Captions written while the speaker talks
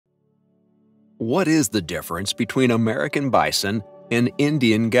what is the difference between American bison and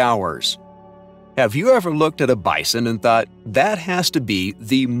Indian gaurs? Have you ever looked at a bison and thought, that has to be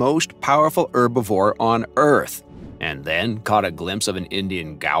the most powerful herbivore on Earth, and then caught a glimpse of an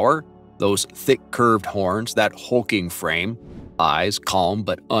Indian gaur? Those thick curved horns, that hulking frame, eyes calm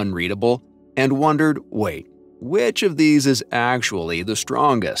but unreadable, and wondered, wait, which of these is actually the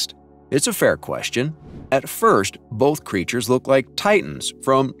strongest? It's a fair question. At first, both creatures look like titans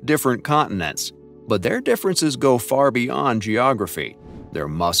from different continents, but their differences go far beyond geography. Their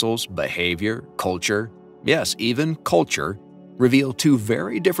muscles, behavior, culture, yes, even culture, reveal two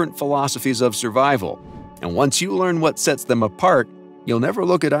very different philosophies of survival. And once you learn what sets them apart, you'll never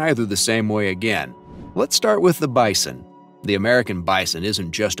look at either the same way again. Let's start with the bison. The American bison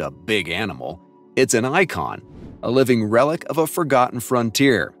isn't just a big animal, it's an icon, a living relic of a forgotten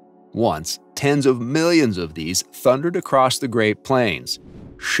frontier. Once, tens of millions of these thundered across the Great Plains,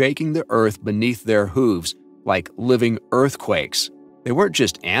 shaking the earth beneath their hooves like living earthquakes. They weren't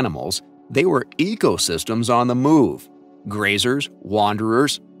just animals, they were ecosystems on the move. Grazers,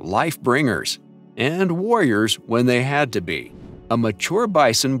 wanderers, life-bringers, and warriors when they had to be. A mature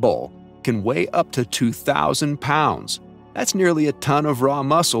bison bull can weigh up to 2,000 pounds. That's nearly a ton of raw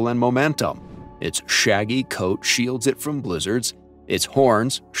muscle and momentum. Its shaggy coat shields it from blizzards. Its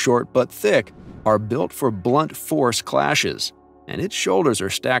horns, short but thick, are built for blunt force clashes, and its shoulders are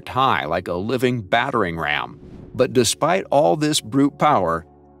stacked high like a living battering ram. But despite all this brute power,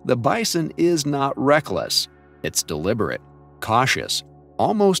 the bison is not reckless. It's deliberate, cautious,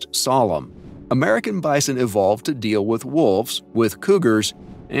 almost solemn. American bison evolved to deal with wolves, with cougars,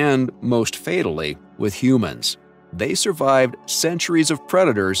 and, most fatally, with humans. They survived centuries of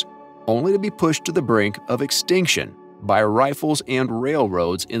predators only to be pushed to the brink of extinction by rifles and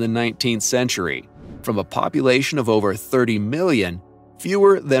railroads in the 19th century. From a population of over 30 million,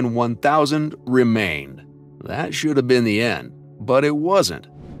 fewer than 1,000 remained. That should have been the end, but it wasn't.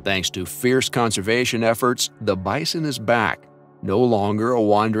 Thanks to fierce conservation efforts, the bison is back, no longer a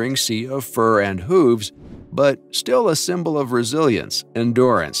wandering sea of fur and hooves, but still a symbol of resilience,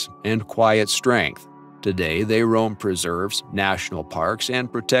 endurance, and quiet strength. Today, they roam preserves, national parks,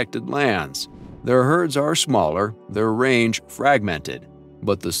 and protected lands. Their herds are smaller, their range fragmented,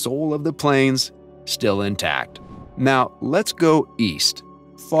 but the soul of the plains still intact. Now, let's go east,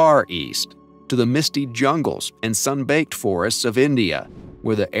 far east, to the misty jungles and sun-baked forests of India,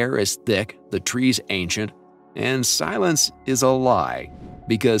 where the air is thick, the trees ancient, and silence is a lie,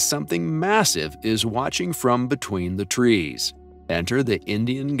 because something massive is watching from between the trees. Enter the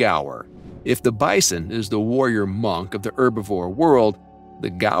Indian gaur. If the bison is the warrior monk of the herbivore world, the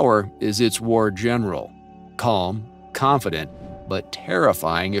gaur is its war general. Calm, confident, but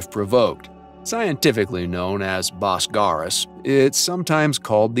terrifying if provoked. Scientifically known as Bos gaurus, it's sometimes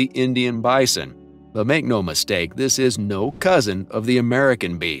called the Indian bison. But make no mistake, this is no cousin of the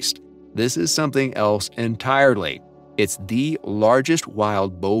American beast. This is something else entirely. It's the largest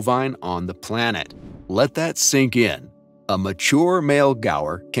wild bovine on the planet. Let that sink in. A mature male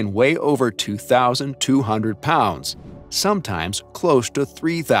gaur can weigh over 2,200 pounds, sometimes close to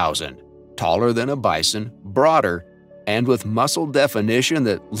 3,000. Taller than a bison, broader, and with muscle definition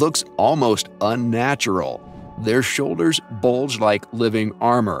that looks almost unnatural. Their shoulders bulge like living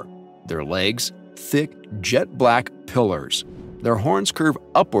armor. Their legs, thick, jet-black pillars. Their horns curve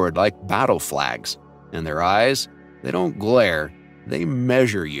upward like battle flags. And their eyes, they don't glare, they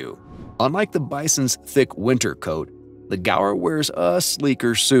measure you. Unlike the bison's thick winter coat, the gaur wears a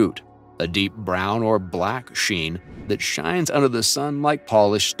sleeker suit, a deep brown or black sheen that shines under the sun like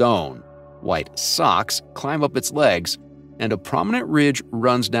polished stone. White socks climb up its legs, and a prominent ridge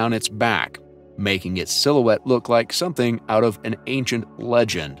runs down its back, making its silhouette look like something out of an ancient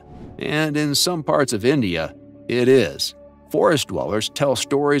legend. And in some parts of India, it is. Forest dwellers tell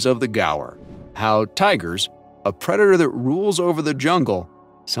stories of the gaur, how tigers, a predator that rules over the jungle,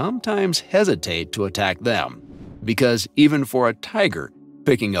 sometimes hesitate to attack them. Because even for a tiger,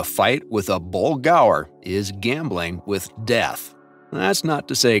 picking a fight with a bull gaur is gambling with death. That's not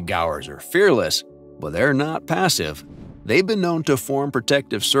to say gaurs are fearless, but they're not passive. They've been known to form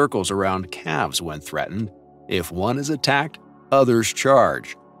protective circles around calves when threatened. If one is attacked, others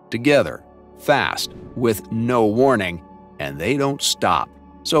charge. Together, fast, with no warning, and they don't stop.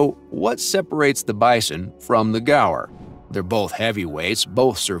 So what separates the bison from the gaur? They're both heavyweights,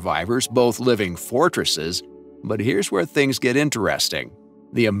 both survivors, both living fortresses. But here's where things get interesting.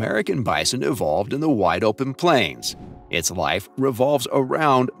 The American bison evolved in the wide-open plains. Its life revolves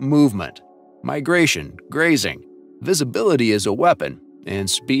around movement, migration, grazing. Visibility is a weapon, and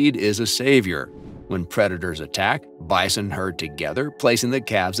speed is a savior. When predators attack, bison herd together, placing the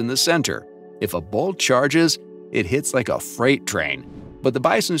calves in the center. If a bull charges, it hits like a freight train. But the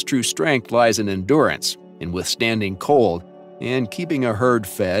bison's true strength lies in endurance, in withstanding cold, and keeping a herd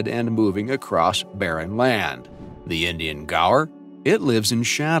fed and moving across barren land. The Indian gaur, it lives in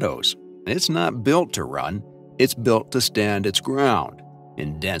shadows. It's not built to run, it's built to stand its ground.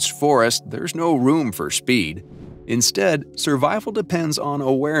 In dense forest, there's no room for speed. Instead, survival depends on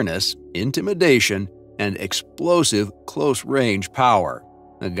awareness, intimidation, and explosive close-range power.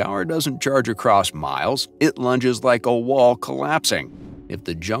 The gaur doesn't charge across miles, it lunges like a wall collapsing. If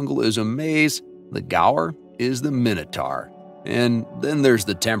the jungle is a maze, the gaur is the minotaur. And then there's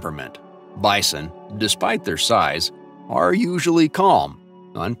the temperament. Bison, despite their size, are usually calm.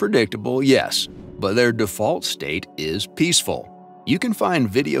 Unpredictable, yes, but their default state is peaceful. You can find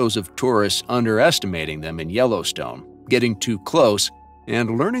videos of tourists underestimating them in Yellowstone, getting too close,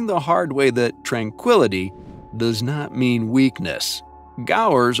 and learning the hard way that tranquility does not mean weakness.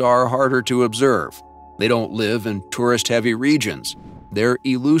 Gaurs are harder to observe. They don't live in tourist-heavy regions. They're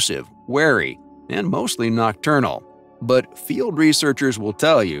elusive, wary, and mostly nocturnal. But field researchers will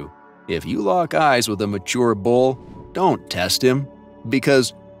tell you, if you lock eyes with a mature bull, don't test him.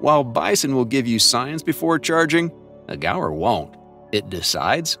 Because while bison will give you signs before charging, a gaur won't. It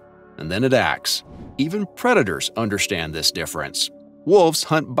decides, and then it acts. Even predators understand this difference. Wolves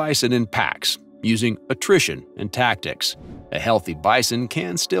hunt bison in packs, using attrition and tactics. A healthy bison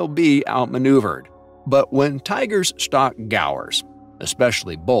can still be outmaneuvered. But when tigers stalk gaurs,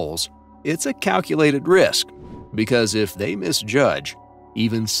 especially bulls, it's a calculated risk. Because if they misjudge,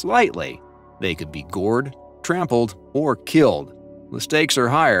 even slightly, they could be gored, trampled, or killed. The stakes are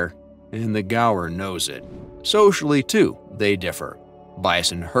higher, and the gaur knows it. Socially, too, they differ.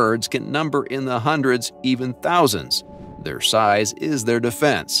 Bison herds can number in the hundreds, even thousands. Their size is their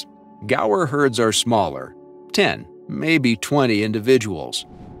defense. Gaur herds are smaller, 10, maybe 20 individuals,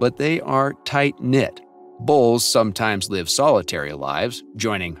 but they are tight-knit. Bulls sometimes live solitary lives,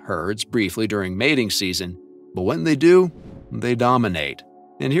 joining herds briefly during mating season, but when they do, they dominate.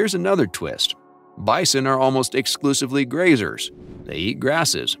 And here's another twist. Bison are almost exclusively grazers. They eat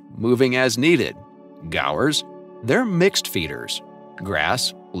grasses, moving as needed. Gaurs, they're mixed feeders.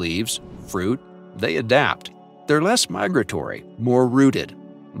 Grass, leaves, fruit, they adapt. They're less migratory, more rooted.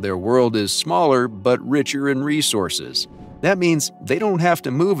 Their world is smaller but richer in resources. That means they don't have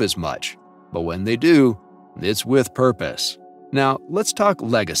to move as much. But when they do, it's with purpose. Now, let's talk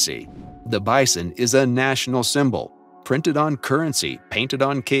legacy. The bison is a national symbol, printed on currency, painted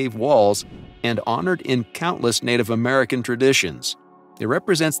on cave walls, and honored in countless Native American traditions. It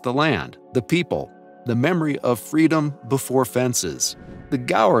represents the land, the people, the memory of freedom before fences. The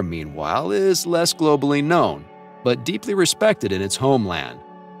gaur, meanwhile, is less globally known, but deeply respected in its homeland.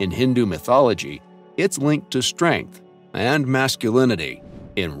 In Hindu mythology, it's linked to strength and masculinity.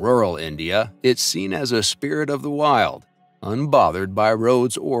 In rural India, it's seen as a spirit of the wild, unbothered by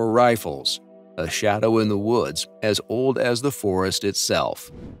roads or rifles, a shadow in the woods as old as the forest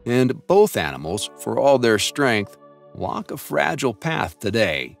itself. And both animals, for all their strength, walk a fragile path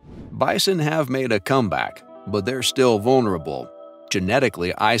today. Bison have made a comeback, but they're still vulnerable,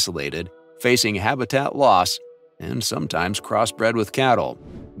 genetically isolated, facing habitat loss, and sometimes crossbred with cattle.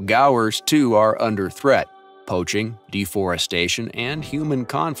 Gaurs, too, are under threat. Poaching, deforestation, and human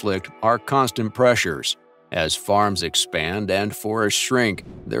conflict are constant pressures. As farms expand and forests shrink,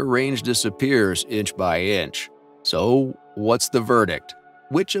 their range disappears inch by inch. So, what's the verdict?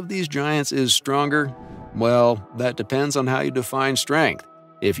 Which of these giants is stronger? Well, that depends on how you define strength.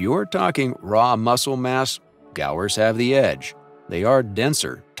 If you're talking raw muscle mass, gaurs have the edge. They are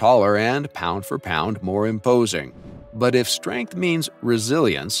denser, taller, and pound for pound more imposing. But if strength means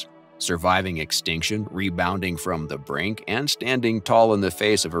resilience, surviving extinction, rebounding from the brink, and standing tall in the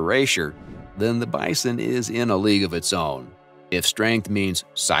face of erasure, then the bison is in a league of its own. If strength means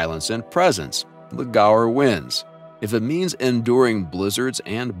silence and presence, the gaur wins. If it means enduring blizzards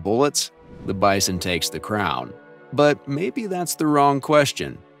and bullets, the bison takes the crown. But maybe that's the wrong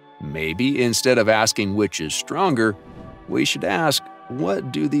question. Maybe instead of asking which is stronger, we should ask,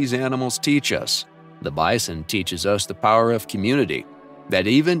 what do these animals teach us? The bison teaches us the power of community, that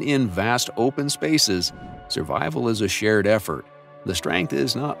even in vast open spaces, survival is a shared effort. The strength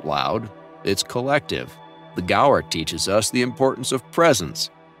is not loud, it's collective. The gaur teaches us the importance of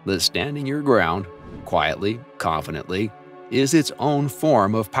presence, that standing your ground, quietly, confidently, is its own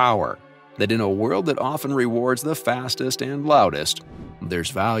form of power. That in a world that often rewards the fastest and loudest,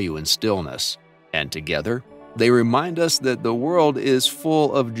 there's value in stillness. And together, they remind us that the world is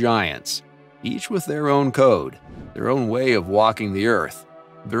full of giants, each with their own code, their own way of walking the earth,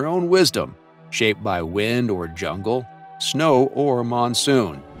 their own wisdom, shaped by wind or jungle, snow or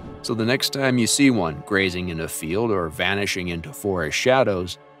monsoon. So the next time you see one grazing in a field or vanishing into forest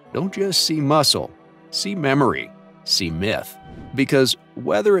shadows, don't just see muscle, see memory, see myth. Because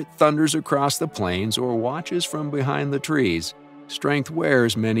whether it thunders across the plains or watches from behind the trees, strength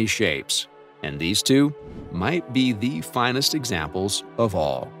wears many shapes, and these two might be the finest examples of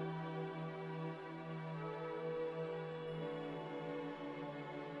all.